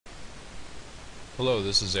Hello,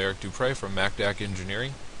 this is Aric Duprey from Macdac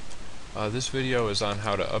Engineering. This video is on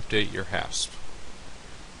how to update your Hasp.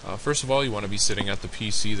 First of all, you want to be sitting at the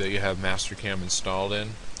PC that you have Mastercam installed in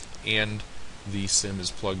and the sim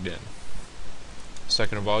is plugged in.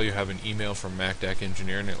 Second of all, you have an email from Macdac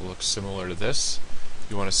Engineering. It looks similar to this.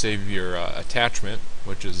 You want to save your attachment,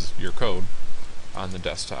 which is your code, on the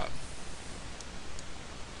desktop.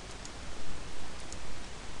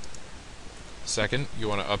 Second, you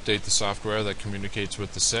want to update the software that communicates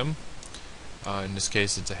with the sim. In this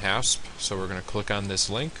case, it's a Hasp, so we're going to click on this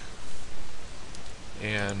link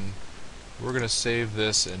and we're going to save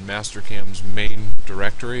this in Mastercam's main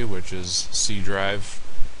directory, which is C drive,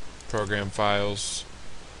 program files,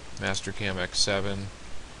 Mastercam X7,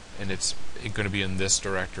 and it's going to be in this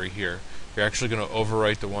directory here. You're actually going to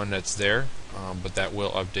overwrite the one that's there, but that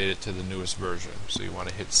will update it to the newest version. So you want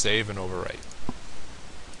to hit save and overwrite.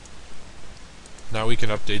 Now we can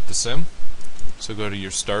update the sim. So go to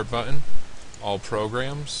your Start button, All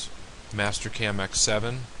Programs, Mastercam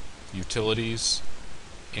X7, Utilities,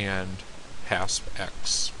 and Hasp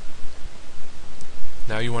X.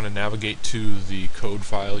 Now you want to navigate to the code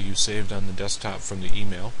file you saved on the desktop from the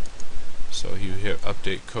email. So you hit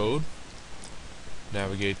Update Code,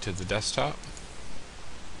 navigate to the desktop,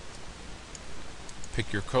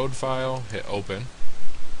 pick your code file, hit Open,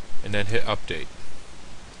 and then hit Update.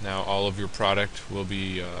 Now all of your product will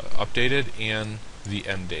be updated and the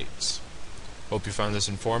end dates. Hope you found this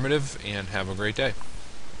informative and have a great day.